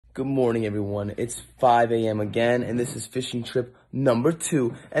Good morning, everyone. It's 5 a.m. again, and this is fishing trip number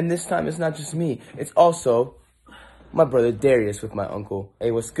 2. And this time, it's not just me. It's also my brother Darius with my uncle.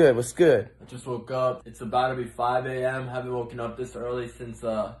 Hey, what's good? What's good? I just woke up. It's about to be 5 a.m. Haven't woken up this early since,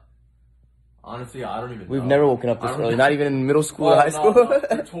 honestly, I don't even know. We've never woken up this early, not even in middle school or high school. No,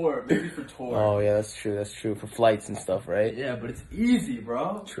 for tour. Maybe for tour. Oh, yeah, that's true. That's true. For flights and stuff, right? Yeah, but it's easy,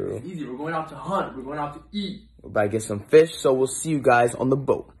 bro. True. It's easy. We're going out to hunt. We're going out to eat. We're about to get some fish, so we'll see you guys on the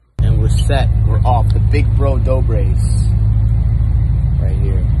boat. And we're set. We're off. The big bro Dobres. Right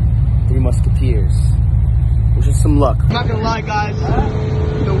here. 3 Musketeers. Wish us some luck. I'm not gonna lie, guys.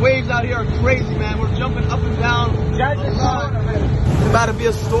 The waves out here are crazy, man. We're jumping up and down. It's about to be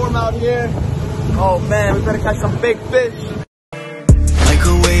a storm out here. Oh, man, we better catch some big fish. Like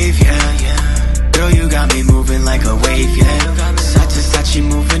a wave, yeah, yeah. Girl, you got me moving like a wave, yeah. Side to side, she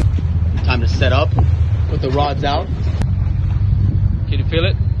moving. Time to set up. Put the rods out. Can you feel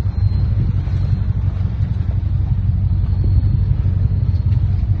it?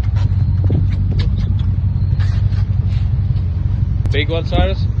 Big one,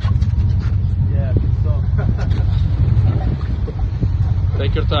 Cyrus? Yeah, I think so.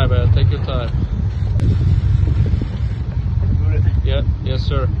 Take your time, man. Take your time. Yeah, yes,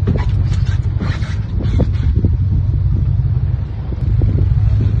 sir.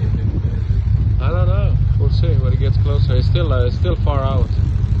 I don't know. We'll see when it gets closer. It's still far out.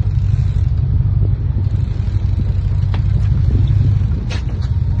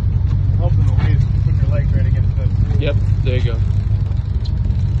 Hoping the waves put your legs right against the. Yep, there you go.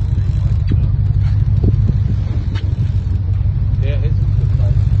 Yeah, it's good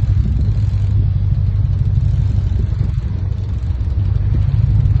size.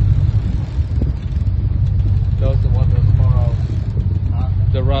 That was the one that was far out.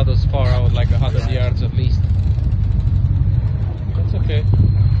 The rod was far out, like 100 yards at least. That's okay.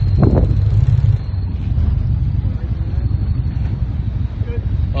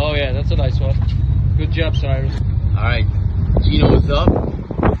 Oh yeah, that's a nice one. Good job, Cyrus. All right. Gino, what's up?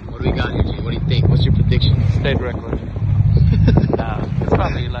 What do we got here, Gino? What do you think? What's your prediction? State record. It's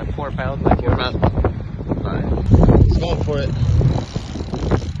probably like 4 pounds. Like 4 pounds? Alright. Let's go for it.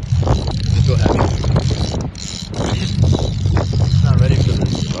 Just go heavy. Not ready for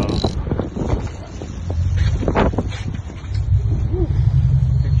this, bro.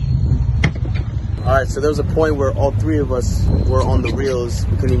 Alright, so there was a point where all 3 of us were on the reels.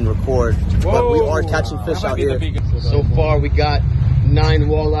 We couldn't even record. But we are catching fish out here. So far, we got 9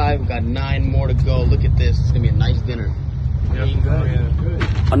 walleye. We got 9 more to go. Look at this. It's going to be a nice dinner. Yep.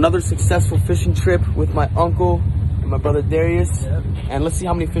 Another successful fishing trip with my uncle and my brother Darius. Yep. And let's see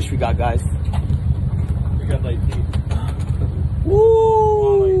how many fish we got, guys. We got like 8.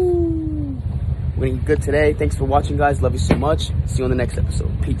 Woo! We're gonna eat good today. Thanks for watching, guys. Love you so much. See you on the next episode.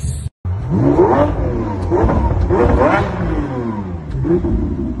 Peace.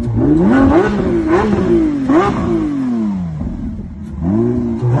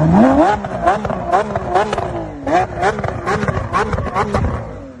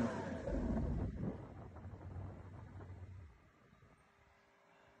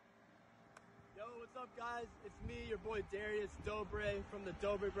 Yo, what's up, guys? It's me, your boy Darius Dobre from the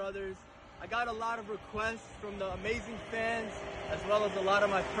Dobre Brothers. I got a lot of requests from the amazing fans as well as a lot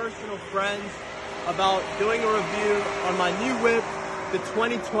of my personal friends about doing a review on my new whip, the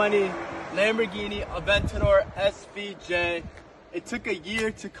 2020 Lamborghini Aventador SVJ. It took a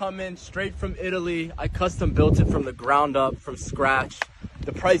year to come in straight from Italy. I custom built it from the ground up, from scratch.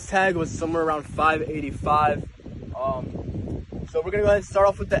 The price tag was somewhere around $585. So we're gonna go ahead and start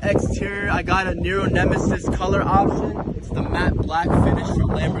off with the exterior. I got a Nero Nemesis color option. It's the matte black finish from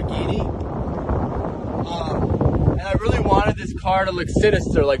Lamborghini. And I really wanted this car to look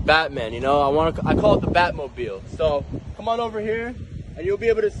sinister like Batman, you know? I call it the Batmobile. So come on over here and you'll be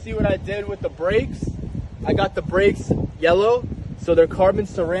able to see what I did with the brakes. I got the brakes yellow, so they're carbon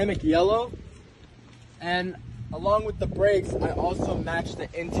ceramic yellow. And along with the brakes, I also matched the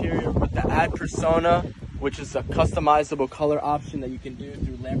interior with the Ad Persona, which is a customizable color option that you can do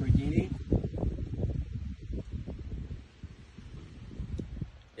through Lamborghini.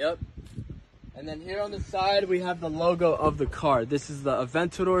 Yep. And then here on the side, we have the logo of the car. This is the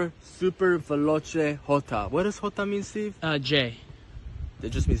Aventador Super Veloce Jota. What does Jota mean, Steve? J. It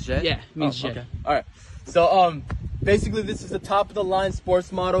just means J? Yeah, it means J. Okay. All right. So, basically, this is the top-of-the-line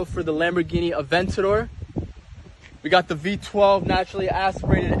sports model for the Lamborghini Aventador. We got the V12 naturally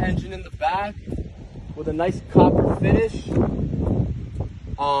aspirated engine in the back with a nice copper finish.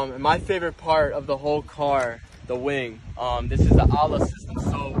 And my favorite part of the whole car, the wing. This is the ala system,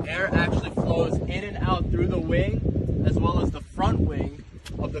 so air actually flows in and out through the wing, as well as the front wing,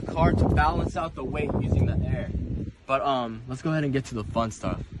 of the car to balance out the weight using the air. But let's go ahead and get to the fun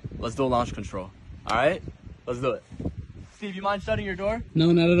stuff. Let's do a launch control. All right, let's do it. Steve, you mind shutting your door?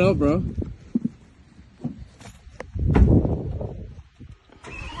 No, not at all, bro.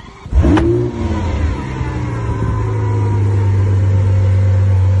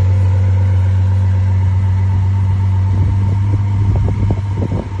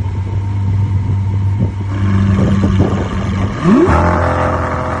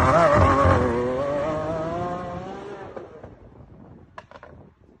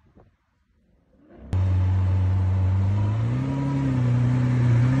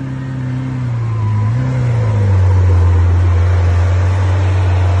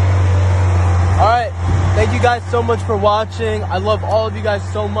 Thank you guys so much for watching. I love all of you guys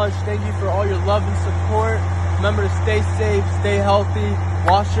so much. Thank you for all your love and support. Remember to stay safe, stay healthy,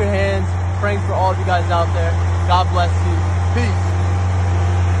 wash your hands. Praying for all of you guys out there. God bless you. Peace.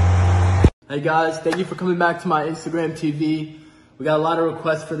 Hey guys, thank you for coming back to my Instagram TV. We got a lot of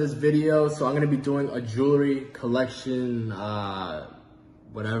requests for this video, so I'm gonna be doing a jewelry collection,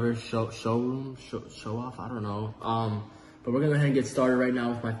 whatever, show off, I don't know. But we're gonna go ahead and get started right now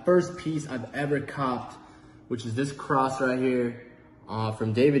with my first piece I've ever copped, which is this cross right here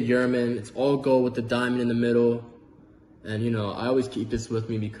from David Yurman. It's all gold with the diamond in the middle. And you know, I always keep this with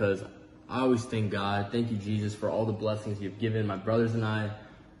me because I always thank God. Thank you, Jesus, for all the blessings you've given my brothers and I.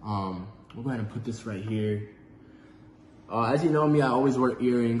 We'll go ahead and put this right here. As you know me, I always wear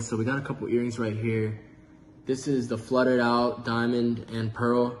earrings. So we got a couple earrings right here. This is the flooded out diamond and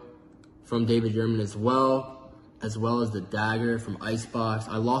pearl from David Yurman as well as the dagger from Icebox.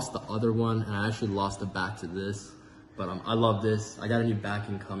 I lost the other one, and I actually lost the back to this, but I love this. I got a new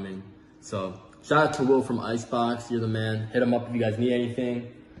backing coming. So shout out to Will from Icebox. You're the man. Hit him up if you guys need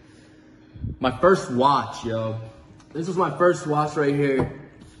anything. My first watch, yo. This was my first watch right here.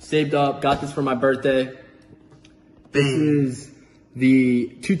 Saved up, got this for my birthday. This is the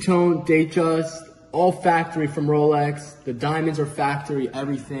two-tone Datejust, all factory from Rolex. The diamonds are factory,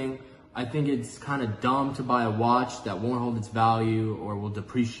 everything. I think it's kind of dumb to buy a watch that won't hold its value or will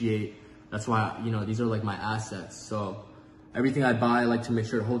depreciate. That's why, you know, these are like my assets. So everything I buy, I like to make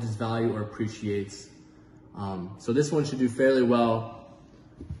sure it holds its value or appreciates. So this one should do fairly well.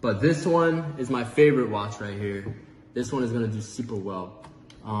 But this one is my favorite watch right here. This one is gonna do super well.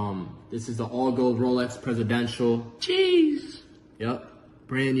 This is the all gold Rolex Presidential. Jeez. Yep,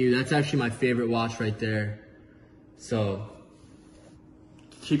 brand new. That's actually my favorite watch right there. So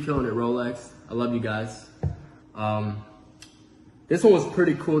keep killing it, Rolex. I love you guys. This one was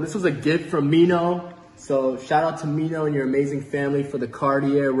pretty cool. This was a gift from Mino. So shout out to Mino and your amazing family for the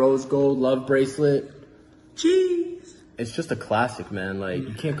Cartier rose gold love bracelet. Jeez. It's just a classic, man. Like,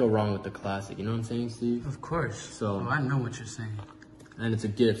 you can't go wrong with the classic. You know what I'm saying, Steve? Of course. So I know what you're saying. And it's a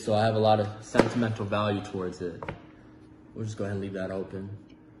gift, so I have a lot of sentimental value towards it. We'll just go ahead and leave that open.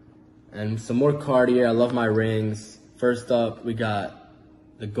 And some more Cartier. I love my rings. First up, we got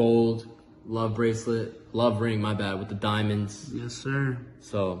the gold love bracelet, love ring, my bad, with the diamonds. Yes, sir.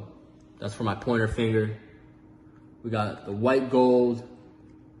 So that's for my pointer finger. We got the white gold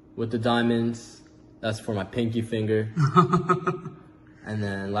with the diamonds. That's for my pinky finger. And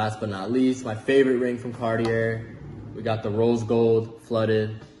then last but not least, my favorite ring from Cartier. We got the rose gold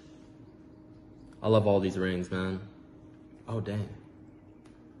flooded. I love all these rings, man. Oh, dang.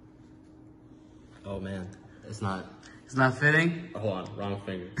 Oh, man. It's not fitting? Oh, hold on, wrong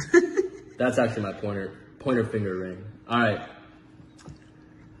finger. That's actually my pointer finger ring. All right.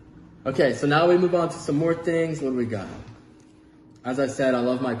 Okay, so now we move on to some more things. What do we got? As I said, I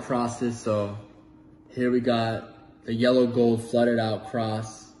love my crosses, so here we got the yellow gold flooded out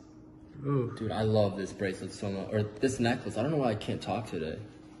cross. Ooh. Dude, I love this bracelet so much, or this necklace. I don't know why I can't talk today,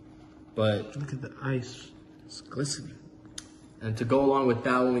 but look at the ice. It's glistening. And to go along with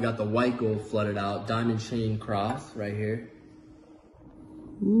that one, we got the white gold flooded out diamond chain cross right here.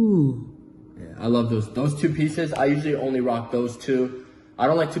 Ooh. Yeah, I love those two pieces. I usually only rock those two. I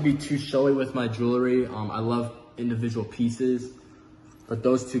don't like to be too showy with my jewelry. I love individual pieces, but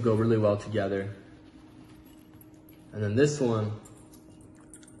those two go really well together. And then this one,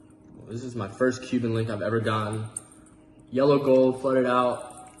 this is my first Cuban link I've ever gotten. Yellow gold flooded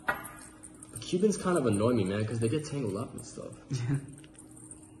out. Cubans kind of annoy me, man, because they get tangled up and stuff.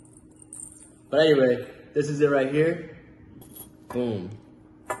 But anyway, this is it right here. Boom.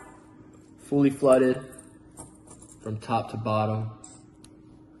 Fully flooded from top to bottom.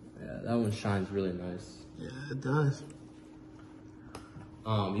 Yeah, that one shines really nice. Yeah, it does.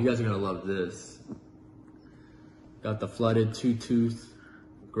 You guys are gonna love this. Got the flooded two-tooth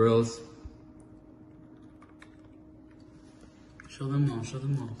grills. Show them all, show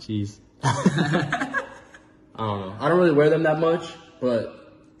them all. Jeez. I don't know. I don't really wear them that much,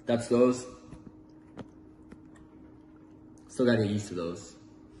 but that's those. Still gotta get used to those.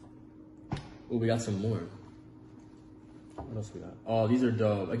 Oh, we got some more. What else we got? Oh, these are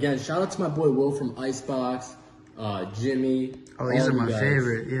dope. Again, shout out to my boy Will from Icebox, Jimmy. Oh, these are my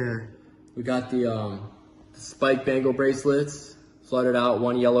favorite, yeah. We got the spike bangle bracelets, flooded out,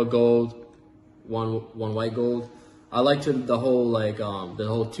 one yellow gold, one white gold. I like the whole like the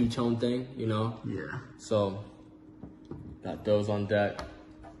whole two-tone thing, you know? Yeah. So got those on deck.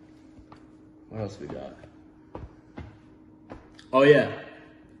 What else we got? Oh yeah,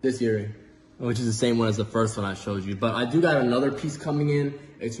 this earring, which is the same one as the first one I showed you. But I do got another piece coming in.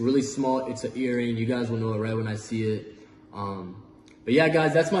 It's really small. It's an earring. You guys will know it right when I see it. But yeah,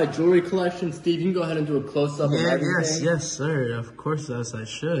 guys, that's my jewelry collection. Steve, you can go ahead and do a close-up of everything. Yes, sir. Of course, as I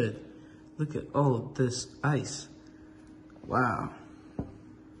should. Look at all of this ice. Wow.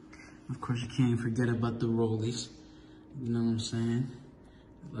 Of course, you can't forget about the rollies. You know what I'm saying?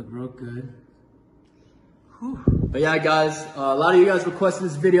 They look real good. Whew. But yeah, guys, a lot of you guys requested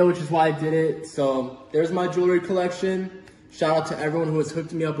this video, which is why I did it. So there's my jewelry collection. Shout out to everyone who has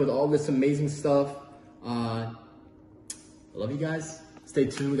hooked me up with all this amazing stuff. I love you guys. Stay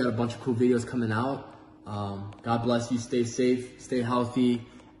tuned. We got a bunch of cool videos coming out. God bless you. Stay safe, stay healthy,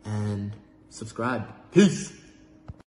 and subscribe. Peace.